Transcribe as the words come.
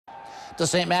to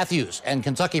St. Matthews and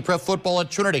Kentucky Prep football at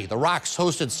Trinity. The Rocks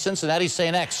hosted Cincinnati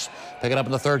St. X. Pick it up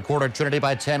in the third quarter. Trinity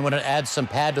by 10 when it adds some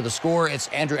pad to the score. It's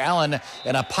Andrew Allen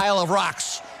in a pile of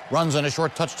rocks. Runs on a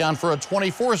short touchdown for a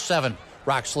 24-7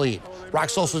 Rocks lead.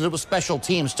 Rocks also did with special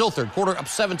teams. Still third quarter, up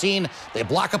 17. They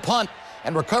block a punt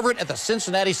and recover it at the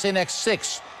Cincinnati St. X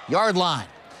 6-yard line.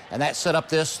 And that set up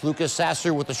this. Lucas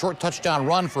Sasser with the short touchdown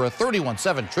run for a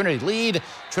 31-7 Trinity lead.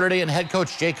 Trinity and head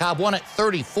coach Jay Cobb won it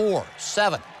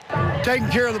 34-7. Taking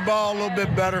care of the ball a little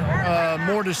bit better,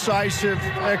 more decisive,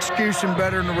 execution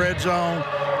better in the red zone.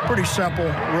 Pretty simple,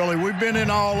 really. We've been in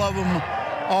all of them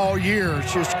all year.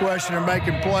 It's just a question of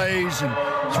making plays, and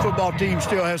this football team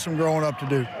still has some growing up to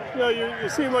do. You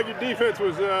seemed like your defense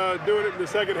was doing it in the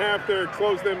second half there,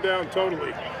 closed them down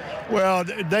totally. Well,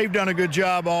 they've done a good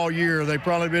job all year. They've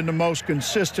probably been the most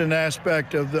consistent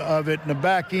aspect of it. And the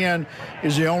back end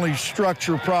is the only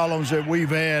structure problems that we've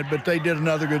had, but they did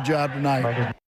another good job tonight.